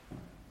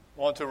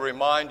want to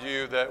remind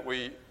you that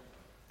we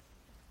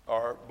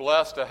are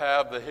blessed to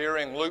have the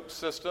hearing loop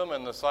system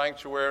in the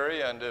sanctuary,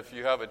 and if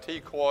you have a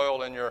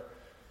T-coil in your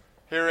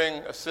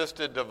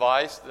hearing-assisted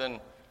device, then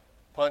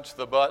punch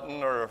the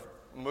button or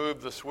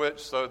move the switch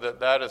so that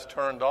that is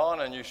turned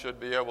on, and you should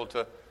be able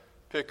to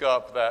pick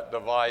up that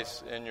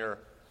device in your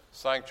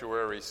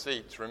sanctuary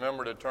seats.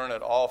 Remember to turn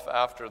it off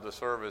after the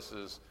service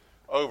is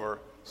over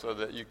so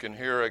that you can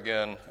hear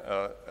again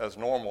as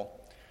normal.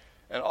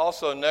 And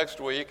also next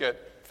week at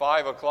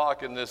 5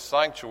 o'clock in this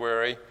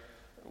sanctuary,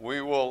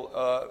 we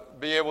will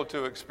be able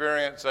to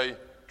experience a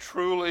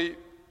truly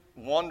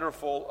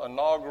wonderful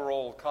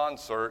inaugural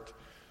concert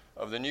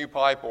of the new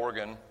pipe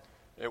organ.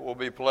 It will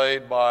be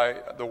played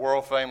by the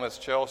world-famous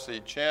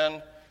Chelsea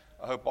Chin.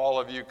 I hope all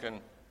of you can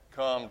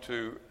come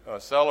to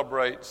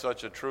celebrate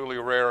such a truly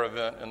rare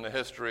event in the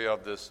history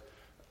of this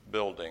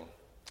building.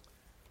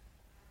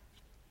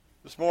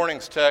 This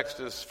morning's text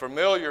is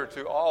familiar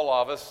to all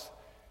of us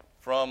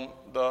from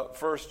the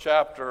first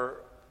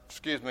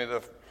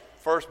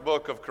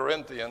book of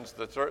Corinthians,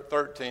 the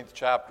 13th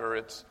chapter.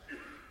 If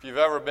you've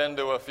ever been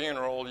to a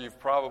funeral, you've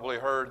probably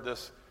heard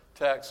this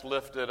text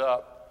lifted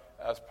up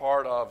as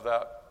part of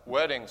that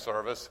wedding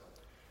service.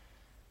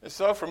 It's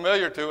so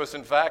familiar to us,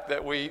 in fact,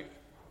 that we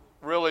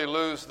really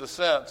lose the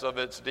sense of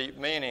its deep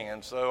meaning.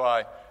 And so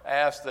I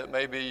ask that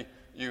maybe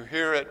you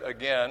hear it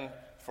again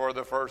for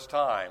the first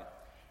time.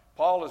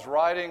 Paul is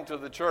writing to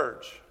the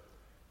church,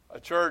 a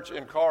church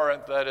in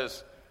Corinth that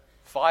is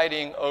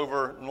fighting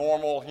over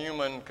normal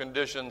human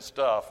condition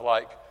stuff,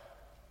 like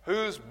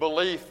whose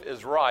belief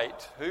is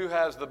right, who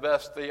has the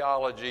best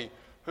theology,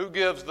 who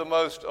gives the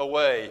most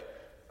away,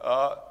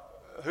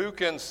 who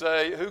can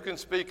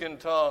speak in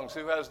tongues,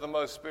 who has the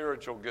most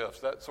spiritual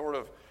gifts, that sort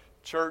of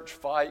church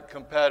fight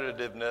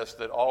competitiveness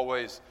that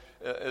always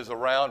is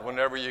around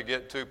whenever you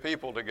get two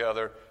people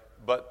together,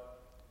 but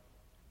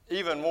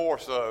even more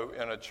so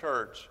in a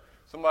church.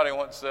 Somebody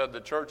once said the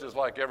church is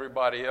like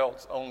everybody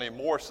else, only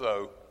more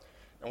so.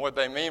 And what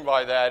they mean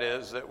by that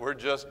is that we're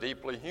just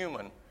deeply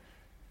human.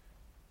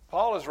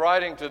 Paul is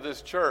writing to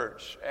this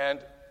church,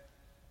 and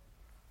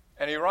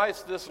he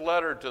writes this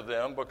letter to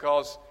them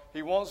because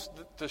he wants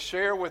to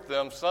share with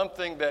them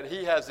something that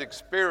he has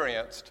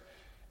experienced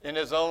in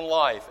his own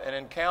life, an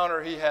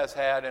encounter he has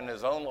had in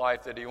his own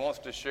life that he wants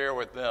to share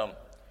with them.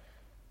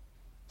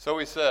 So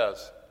he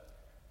says,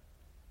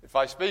 "If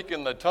I speak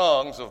in the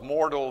tongues of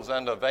mortals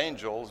and of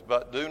angels,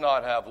 but do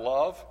not have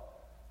love,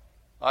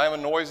 I am a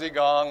noisy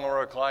gong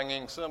or a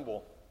clanging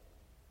cymbal.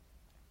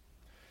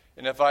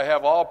 And if I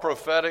have all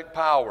prophetic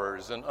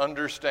powers and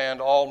understand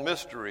all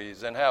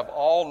mysteries and have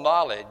all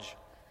knowledge,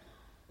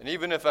 and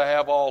even if I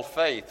have all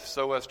faith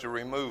so as to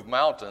remove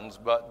mountains,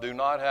 but do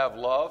not have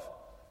love,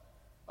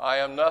 I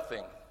am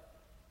nothing.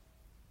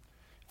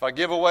 If I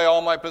give away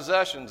all my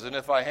possessions, and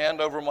if I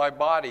hand over my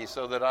body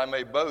so that I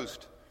may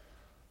boast,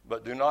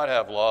 but do not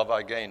have love,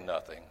 I gain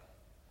nothing.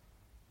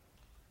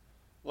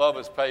 Love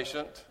is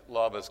patient,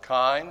 love is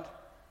kind,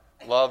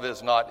 love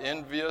is not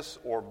envious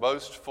or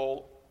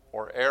boastful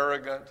or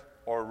arrogant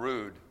or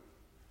rude.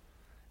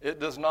 It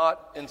does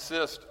not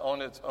insist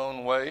on its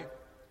own way.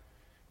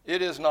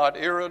 It is not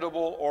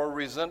irritable or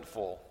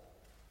resentful.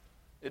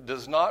 It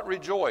does not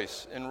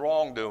rejoice in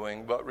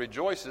wrongdoing, but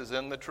rejoices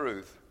in the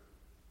truth.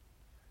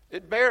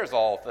 It bears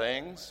all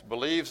things,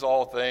 believes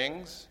all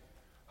things,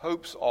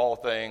 hopes all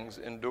things,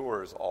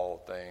 endures all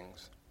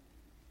things.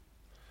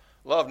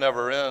 Love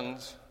never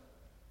ends.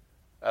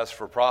 As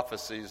for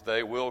prophecies,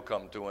 they will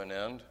come to an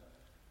end.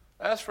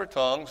 As for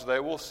tongues,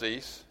 they will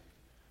cease.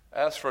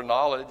 As for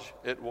knowledge,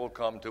 it will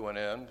come to an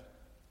end.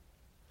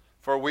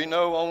 For we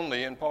know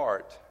only in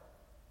part,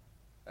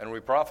 and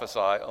we prophesy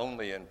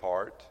only in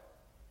part.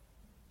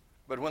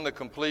 But when the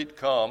complete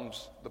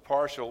comes, the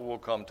partial will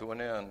come to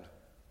an end.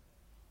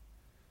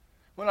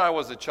 When I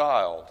was a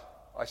child,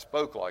 I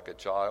spoke like a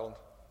child.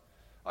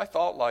 I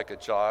thought like a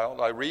child.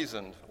 I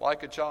reasoned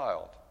like a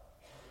child.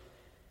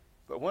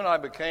 But when I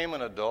became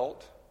an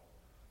adult,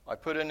 I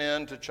put an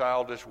end to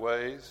childish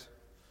ways.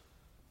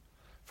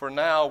 For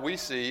now we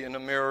see in a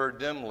mirror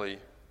dimly,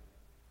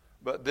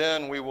 but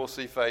then we will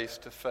see face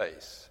to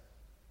face.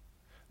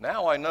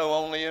 Now I know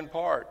only in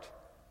part.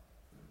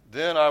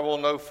 Then I will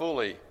know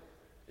fully,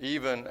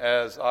 even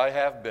as I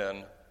have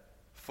been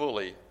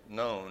fully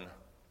known.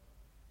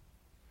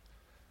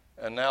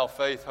 And now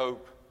faith,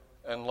 hope,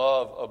 and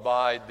love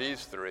abide,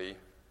 these three,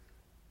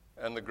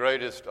 and the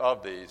greatest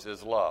of these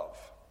is love."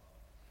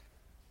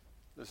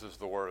 This is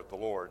the word of the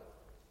Lord.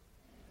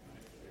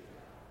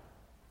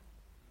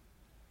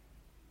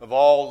 Of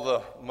all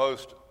the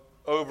most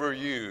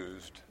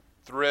overused,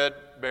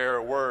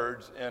 threadbare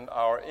words in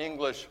our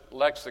English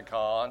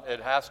lexicon,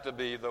 it has to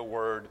be the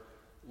word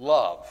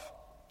love.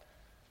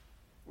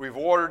 We've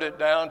watered it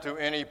down to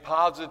any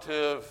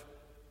positive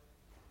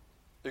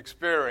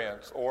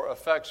experience or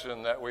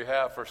affection that we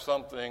have for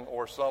something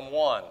or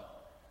someone.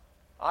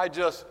 I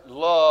just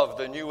love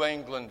the New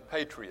England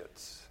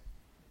Patriots.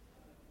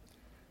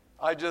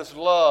 I just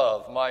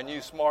love my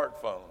new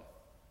smartphone.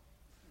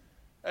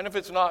 And if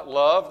it's not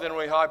love, then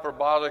we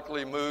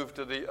hyperbolically move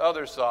to the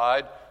other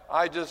side.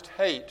 I just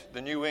hate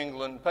the New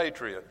England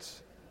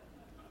Patriots.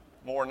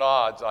 More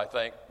nods, I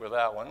think, with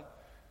that one.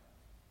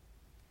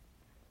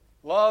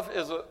 Love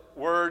is a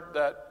word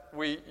that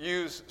we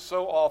use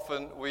so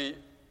often we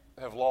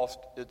have lost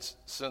its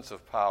sense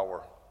of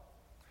power.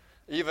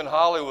 Even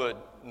Hollywood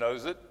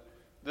knows it.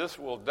 This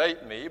will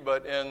date me,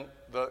 but in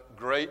the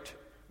great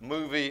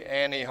movie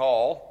Annie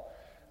Hall,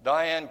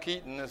 Diane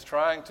Keaton is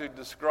trying to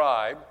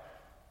describe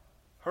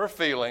her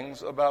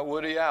feelings about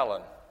Woody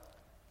Allen.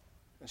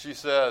 And she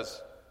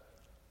says,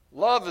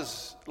 love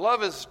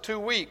is too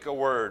weak a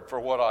word for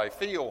what I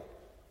feel.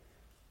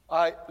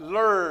 I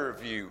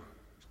love you.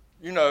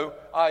 You know,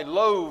 I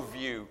loathe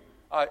you.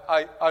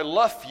 I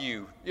love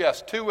you.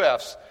 Yes, 2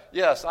 F's.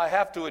 Yes, I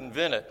have to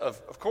invent it.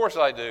 Of course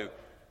I do.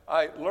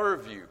 I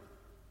love you.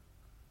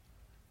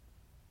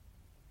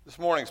 This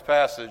morning's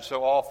passage,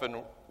 so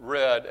often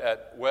read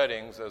at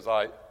weddings, as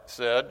I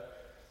said,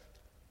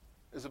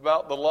 is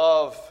about the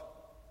love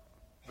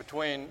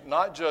between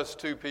not just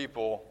 2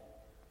 people,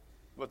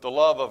 but the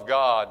love of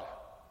God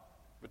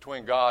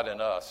between God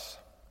and us.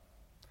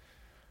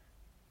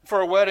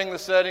 For a wedding, the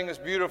setting is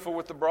beautiful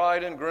with the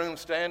bride and groom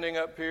standing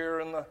up here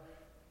and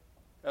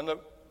the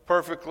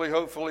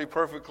hopefully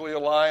perfectly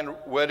aligned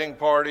wedding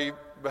party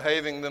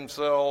behaving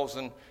themselves,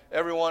 and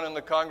everyone in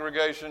the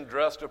congregation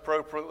dressed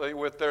appropriately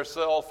with their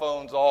cell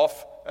phones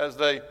off as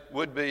they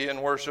would be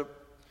in worship.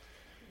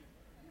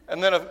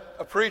 And then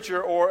a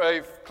preacher or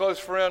a close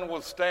friend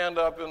will stand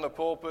up in the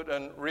pulpit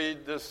and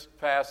read this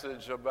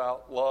passage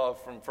about love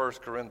from 1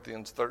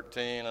 Corinthians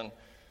 13. And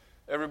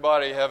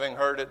everybody, having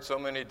heard it so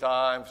many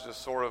times,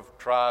 just sort of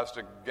tries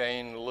to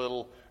gain a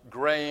little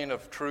grain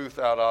of truth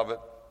out of it.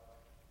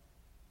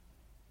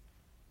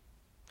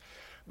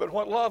 But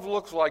what love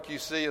looks like, you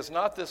see, is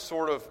not this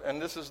sort of,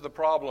 and this is the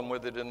problem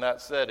with it in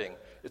that setting.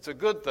 It's a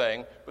good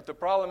thing, but the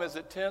problem is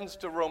it tends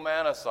to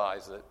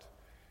romanticize it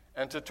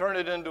and to turn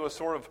it into a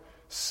sort of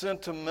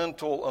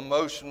sentimental,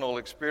 emotional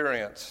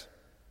experience.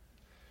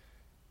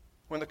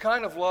 When the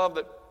kind of love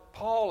that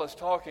Paul is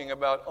talking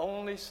about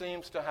only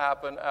seems to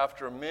happen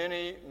after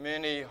many,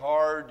 many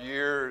hard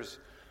years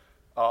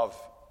of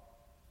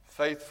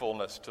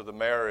faithfulness to the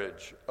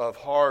marriage, of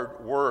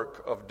hard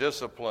work, of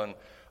discipline,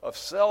 of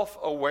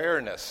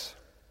self-awareness.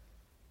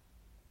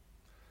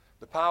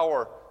 The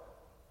power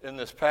in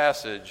this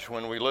passage,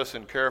 when we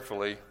listen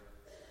carefully,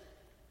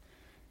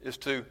 is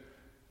to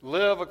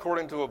live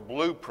according to a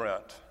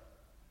blueprint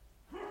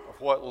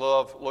of what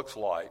love looks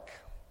like.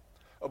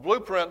 A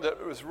blueprint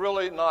that was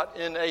really not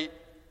innate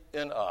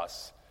in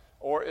us,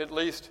 or at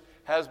least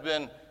has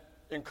been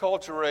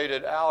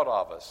enculturated out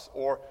of us,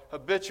 or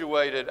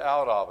habituated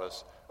out of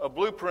us. A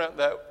blueprint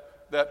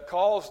that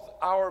calls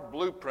our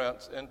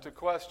blueprints into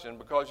question,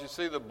 because you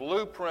see, the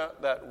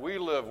blueprint that we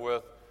live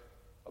with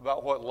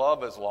about what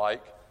love is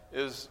like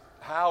is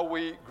how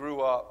we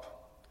grew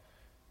up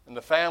and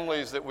the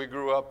families that we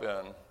grew up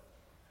in.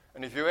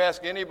 And if you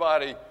ask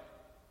anybody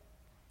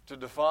to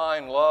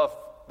define love,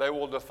 they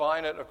will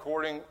define it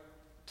according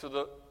to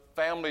the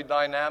family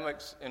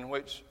dynamics in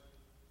which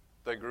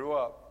they grew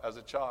up as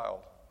a child.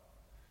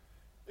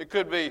 It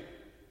could be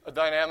a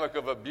dynamic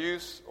of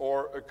abuse,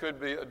 or it could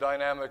be a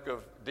dynamic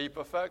of deep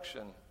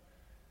affection.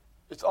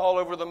 It's all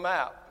over the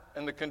map,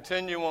 and the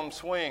continuum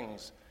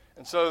swings.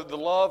 And so the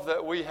love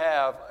that we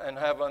have and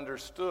have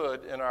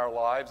understood in our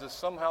lives is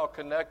somehow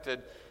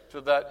connected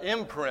to that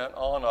imprint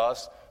on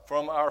us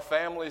from our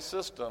family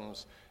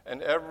systems.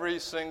 And every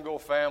single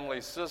family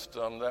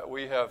system that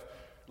we have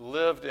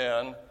lived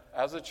in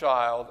as a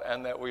child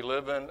and that we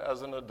live in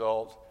as an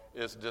adult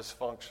is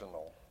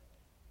dysfunctional.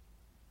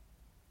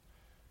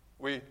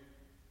 We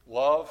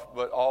love,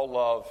 but all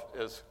love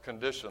is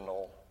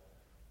conditional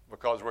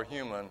because we're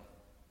human.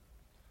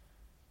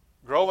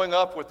 Growing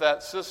up with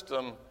that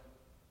system,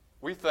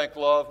 we think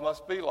love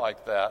must be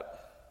like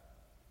that.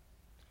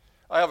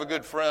 I have a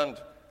good friend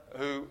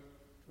who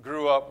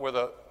grew up with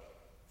a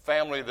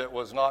family that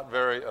was not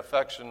very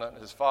affectionate.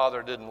 His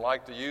father didn't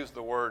like to use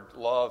the word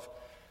love.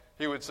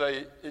 He would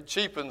say, it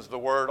cheapens the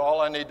word.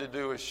 All I need to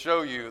do is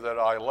show you that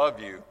I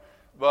love you.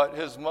 But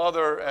his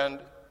mother and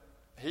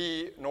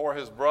he nor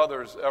his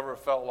brothers ever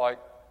felt like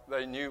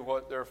they knew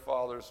what their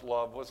father's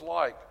love was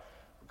like,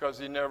 because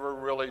he never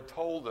really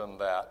told them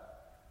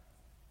that.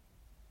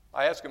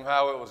 I asked him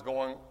how it was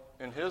going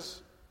in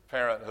his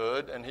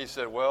parenthood, and he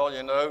said, well,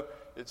 you know,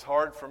 it's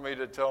hard for me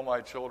to tell my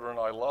children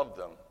I love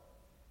them.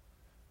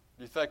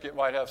 Do you think it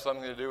might have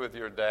something to do with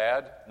your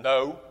dad?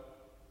 No.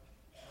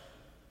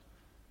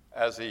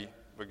 As he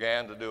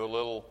began to do a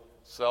little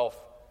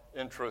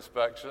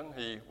self-introspection,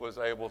 he was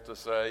able to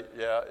say,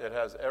 yeah, it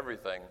has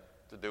everything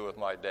to do with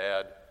my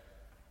dad.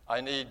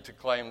 I need to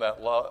claim that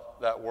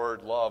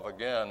word love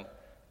again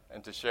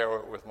and to share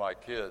it with my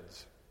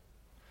kids.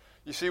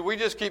 You see, we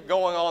just keep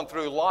going on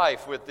through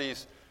life with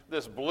this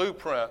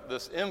blueprint,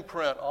 this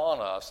imprint on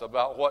us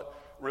about what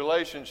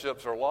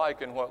relationships are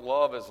like and what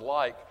love is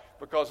like,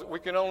 because we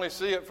can only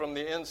see it from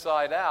the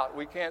inside out.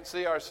 We can't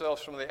see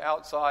ourselves from the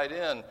outside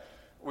in.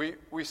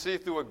 We see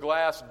through a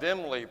glass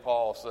dimly,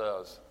 Paul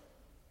says.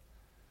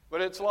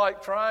 But it's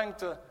like trying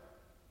to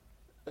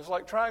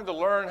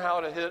learn how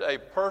to hit a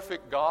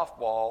perfect golf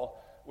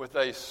ball with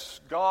a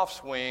golf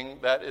swing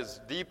that is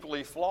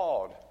deeply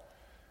flawed.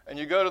 And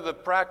you go to the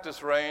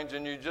practice range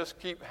and you just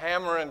keep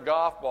hammering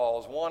golf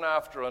balls one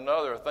after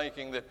another,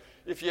 thinking that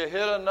if you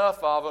hit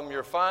enough of them,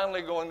 you're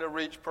finally going to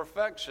reach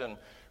perfection.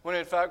 When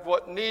in fact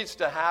what needs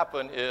to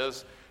happen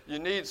is you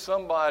need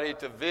somebody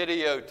to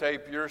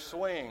videotape your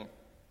swing.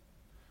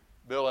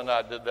 Bill and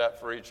I did that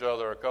for each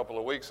other a couple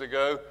of weeks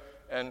ago,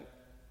 and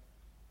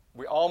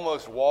we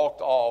almost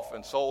walked off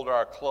and sold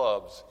our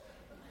clubs.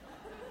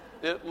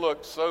 It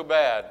looked so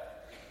bad.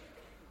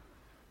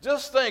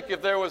 Just think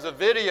if there was a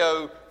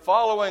video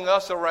following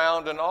us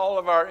around and all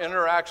of our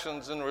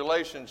interactions and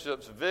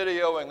relationships,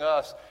 videoing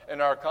us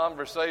and our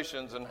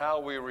conversations and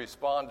how we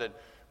responded.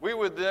 We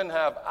would then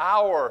have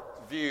our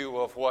view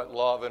of what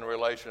love and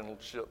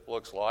relationship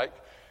looks like.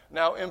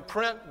 Now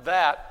imprint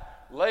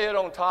that, lay it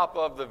on top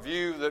of the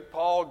view that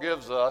Paul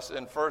gives us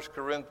in 1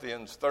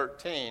 Corinthians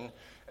 13,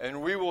 and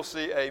we will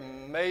see a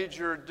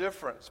major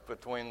difference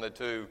between the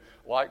two,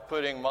 like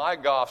putting my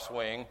golf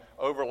swing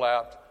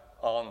overlapped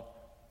on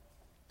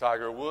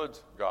Tiger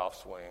Woods'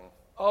 golf swing.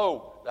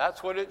 Oh,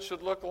 that's what it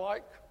should look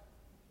like?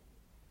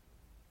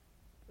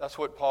 That's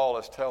what Paul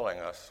is telling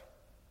us.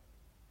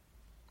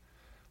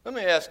 Let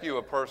me ask you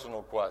a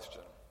personal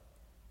question.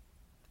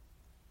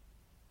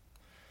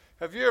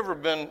 Have you ever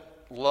been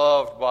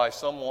loved by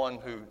someone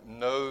who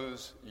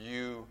knows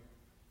you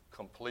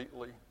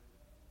completely?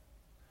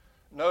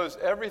 Knows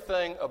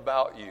everything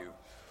about you?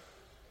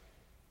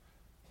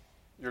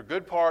 Your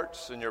good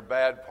parts and your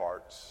bad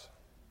parts.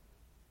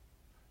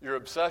 Your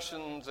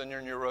obsessions and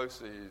your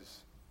neuroses.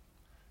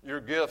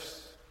 Your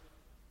gifts.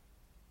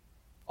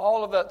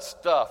 All of that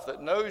stuff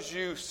that knows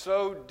you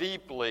so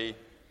deeply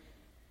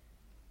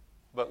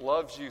but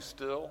loves you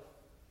still.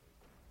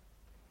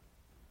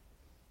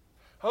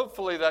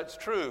 Hopefully that's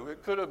true.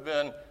 It could have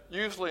been,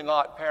 usually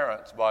not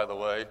parents, by the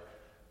way.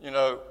 You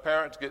know,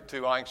 parents get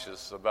too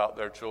anxious about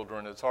their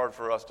children. It's hard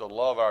for us to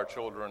love our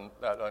children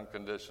that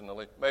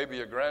unconditionally. Maybe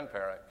a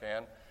grandparent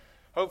can.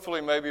 Hopefully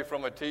maybe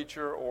from a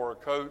teacher or a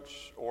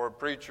coach or a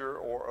preacher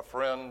or a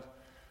friend.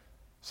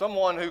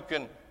 Someone who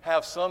can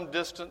have some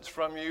distance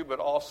from you but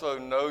also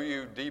know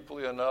you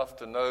deeply enough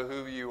to know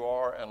who you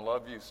are and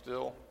love you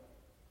still.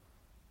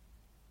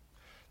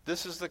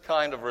 This is the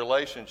kind of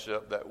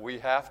relationship that we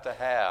have to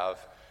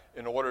have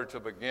in order to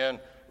begin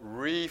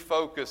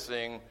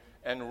refocusing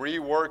and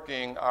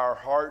reworking our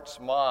heart's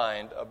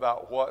mind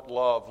about what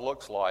love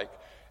looks like.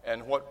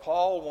 And what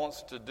Paul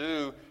wants to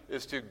do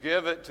is to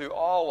give it to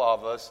all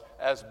of us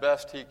as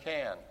best he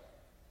can.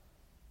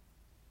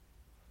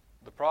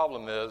 The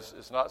problem is,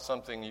 it's not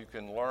something you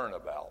can learn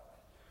about.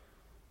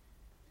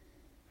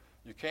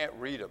 You can't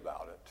read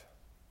about it.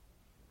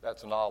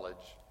 That's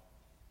knowledge.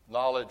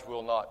 Knowledge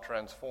will not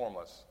transform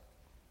us.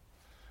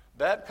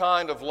 That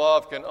kind of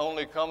love can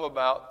only come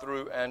about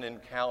through an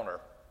encounter,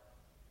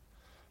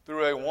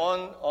 through a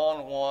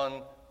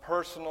one-on-one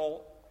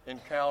personal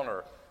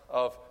encounter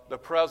of the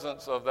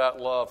presence of that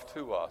love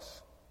to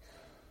us.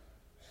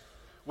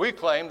 We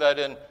claim that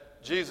in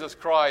Jesus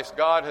Christ,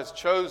 God has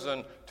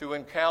chosen to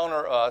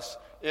encounter us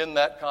in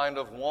that kind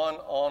of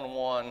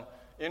one-on-one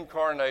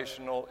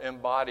incarnational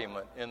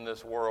embodiment in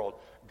this world.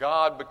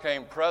 God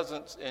became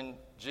presence in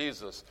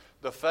Jesus.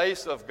 The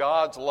face of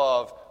God's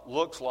love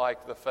looks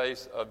like the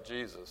face of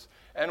Jesus.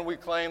 And we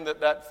claim that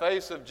that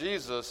face of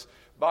Jesus,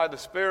 by the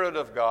Spirit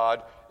of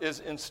God, is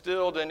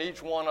instilled in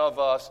each one of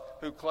us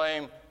who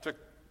claim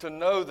to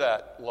know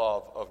that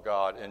love of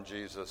God in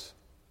Jesus.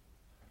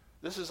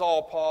 This is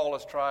all Paul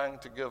is trying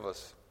to give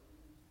us.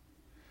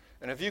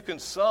 And if you can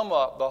sum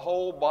up the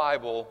whole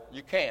Bible,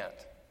 you can't.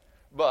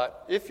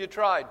 But if you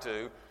tried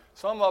to,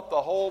 sum up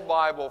the whole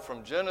Bible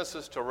from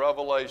Genesis to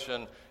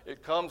Revelation,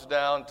 it comes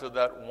down to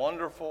that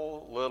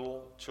wonderful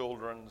little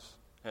children's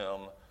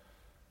hymn,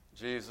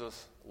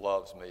 Jesus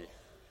loves me,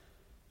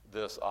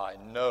 this I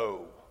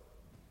know.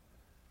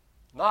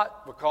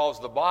 Not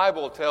because the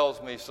Bible tells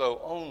me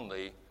so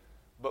only,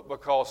 but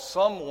because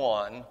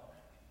someone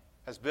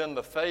has been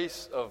the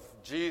face of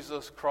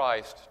Jesus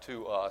Christ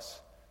to us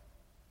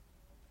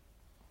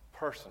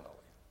personally.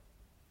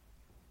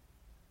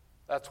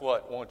 That's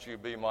what "Won't You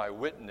Be My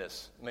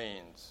Witness"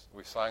 means.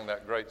 We sang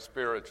that great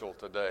spiritual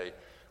today.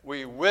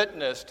 We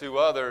witness to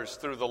others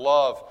through the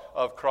love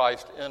of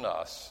Christ in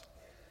us.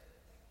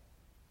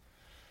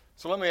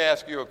 So let me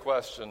ask you a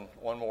question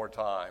one more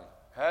time.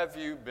 Have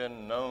you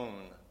been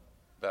known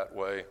that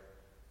way?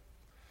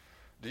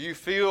 Do you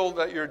feel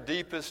that your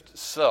deepest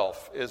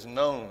self is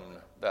known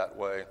that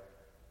way?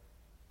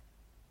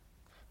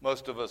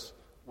 Most of us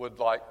would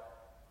like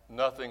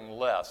nothing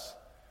less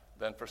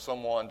than for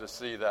someone to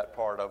see that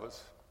part of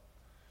us.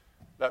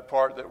 That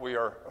part that we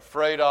are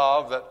afraid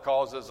of, that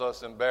causes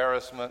us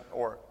embarrassment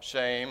or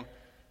shame.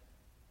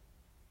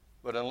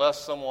 But unless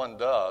someone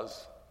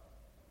does,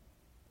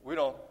 we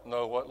don't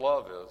know what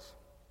love is.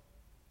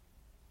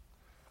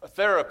 A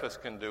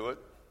therapist can do it,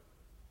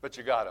 but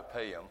you got to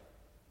pay him.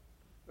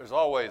 There's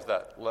always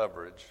that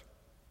leverage.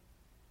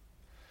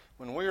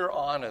 When we are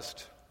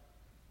honest,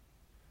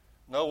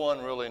 no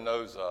one really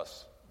knows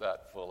us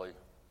that fully.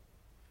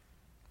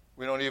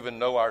 We don't even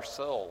know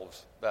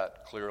ourselves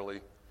that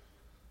clearly,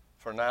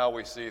 for now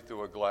we see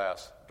through a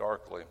glass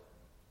darkly.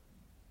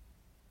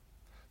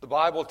 The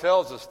Bible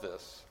tells us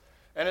this,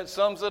 and it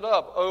sums it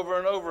up over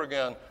and over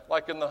again,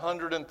 like in the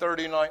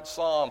 139th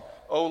Psalm.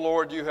 O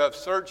Lord, you have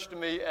searched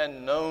me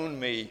and known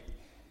me.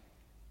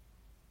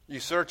 You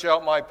search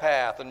out my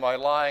path and my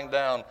lying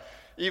down.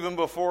 Even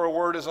before a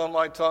word is on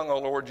my tongue, O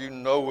Lord, you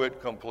know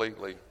it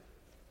completely.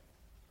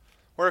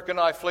 Where can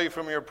I flee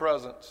from your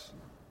presence?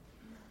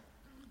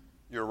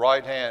 Your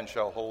right hand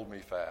shall hold me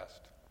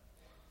fast.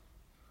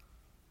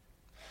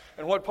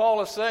 And what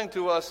Paul is saying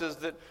to us is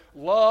that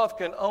love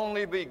can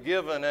only be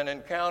given and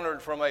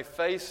encountered from a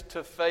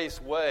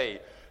face-to-face way.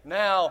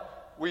 Now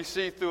we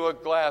see through a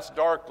glass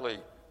darkly.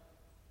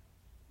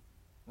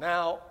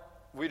 Now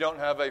we don't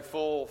have a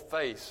full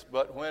face,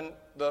 but when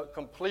the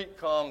complete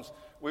comes,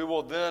 we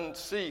will then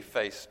see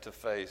face to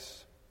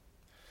face.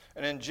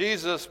 And in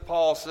Jesus,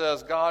 Paul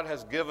says, God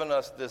has given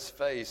us this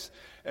face,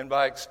 and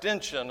by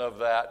extension of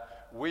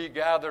that, we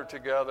gather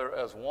together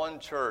as one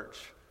church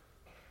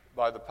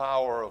by the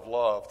power of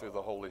love through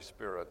the Holy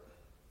Spirit.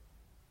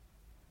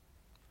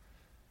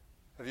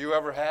 Have you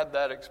ever had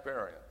that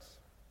experience?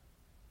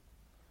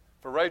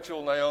 For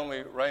Rachel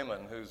Naomi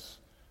Raymond, whose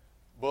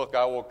book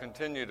I will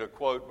continue to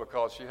quote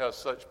because she has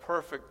such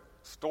perfect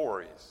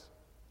stories,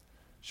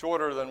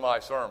 shorter than my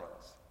sermons.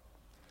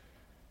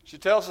 She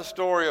tells the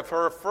story of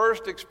her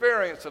first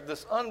experience of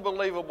this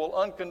unbelievable,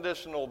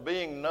 unconditional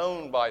being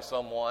known by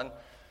someone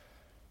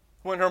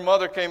when her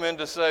mother came in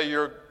to say,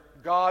 your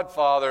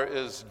godfather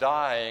is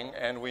dying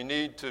and we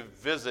need to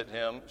visit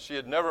him. She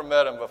had never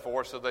met him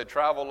before, so they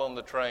traveled on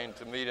the train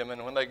to meet him.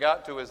 And when they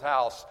got to his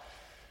house,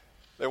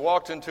 they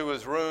walked into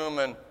his room,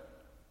 and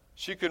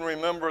she can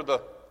remember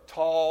the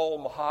tall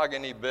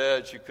mahogany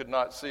bed she could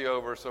not see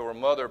over, so her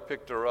mother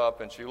picked her up,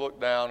 and she looked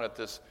down at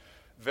this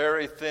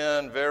very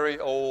thin, very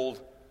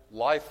old,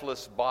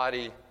 lifeless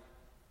body.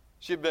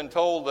 She'd been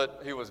told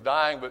that he was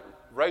dying, but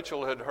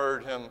Rachel had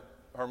heard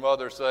her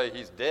mother say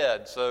he's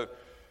dead. So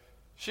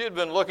she had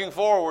been looking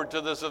forward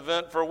to this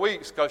event for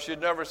weeks because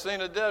she'd never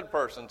seen a dead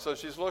person. So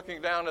she's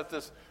looking down at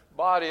this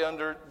body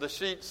under the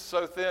sheets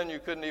so thin you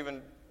couldn't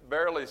even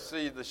barely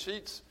see the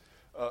sheets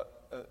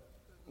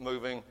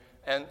moving.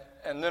 And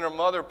then her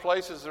mother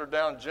places her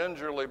down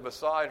gingerly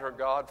beside her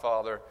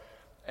godfather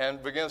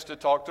and begins to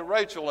talk to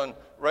Rachel. And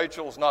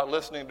Rachel's not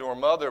listening to her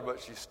mother,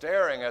 but she's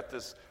staring at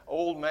this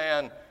old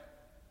man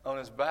on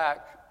his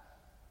back,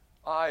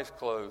 eyes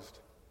closed,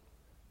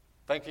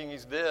 thinking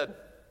he's dead.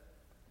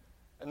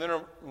 And then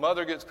her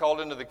mother gets called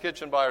into the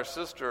kitchen by her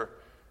sister,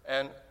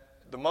 and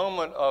the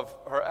moment of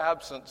her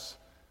absence,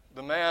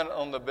 the man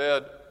on the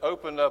bed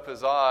opened up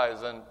his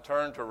eyes and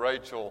turned to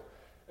Rachel,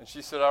 and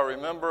she said, I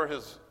remember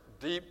his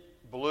deep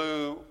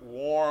blue,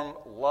 warm,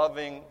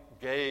 loving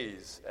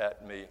gaze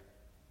at me.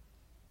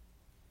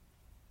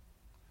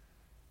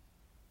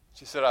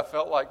 She said, I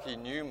felt like he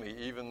knew me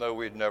even though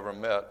we'd never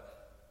met.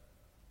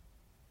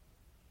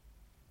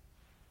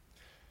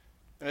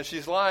 And as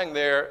she's lying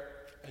there,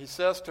 he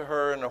says to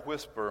her in a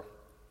whisper,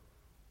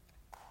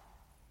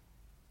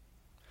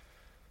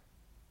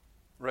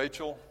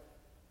 Rachel,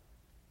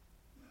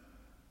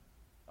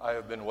 I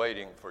have been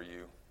waiting for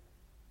you.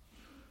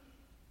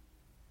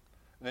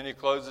 And then he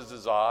closes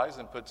his eyes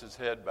and puts his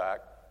head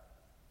back,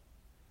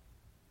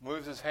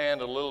 moves his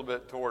hand a little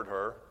bit toward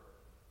her,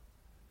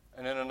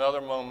 and in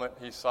another moment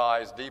he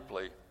sighs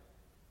deeply,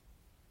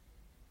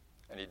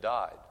 and he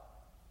died.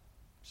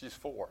 She's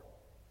 4.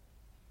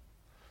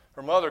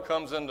 Her mother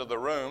comes into the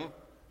room,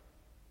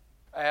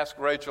 asks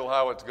Rachel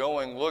how it's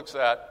going, looks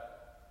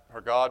at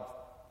her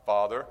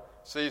godfather,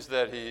 sees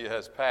that he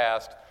has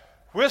passed,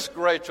 whisks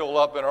Rachel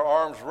up in her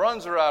arms,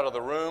 runs her out of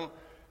the room.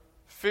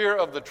 Fear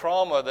of the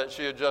trauma that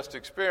she had just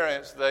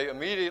experienced, they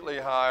immediately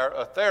hire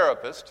a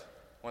therapist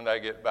when they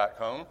get back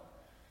home.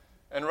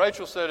 And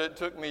Rachel said, it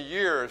took me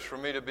years for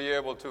me to be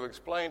able to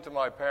explain to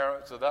my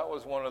parents that that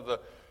was one of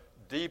the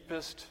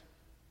deepest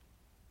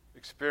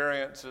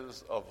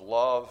experiences of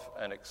love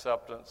and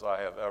acceptance I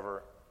have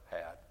ever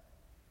had.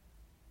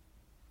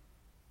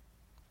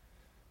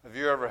 Have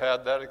you ever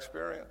had that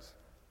experience?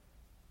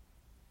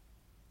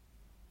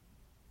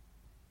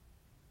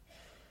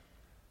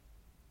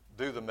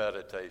 Do the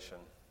meditation.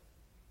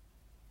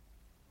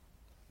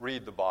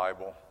 Read the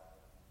Bible.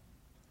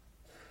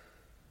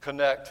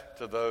 Connect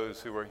to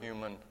those who are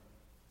human.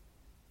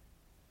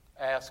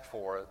 Ask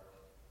for it.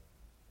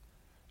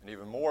 And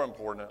even more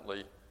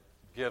importantly,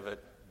 give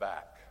it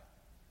back.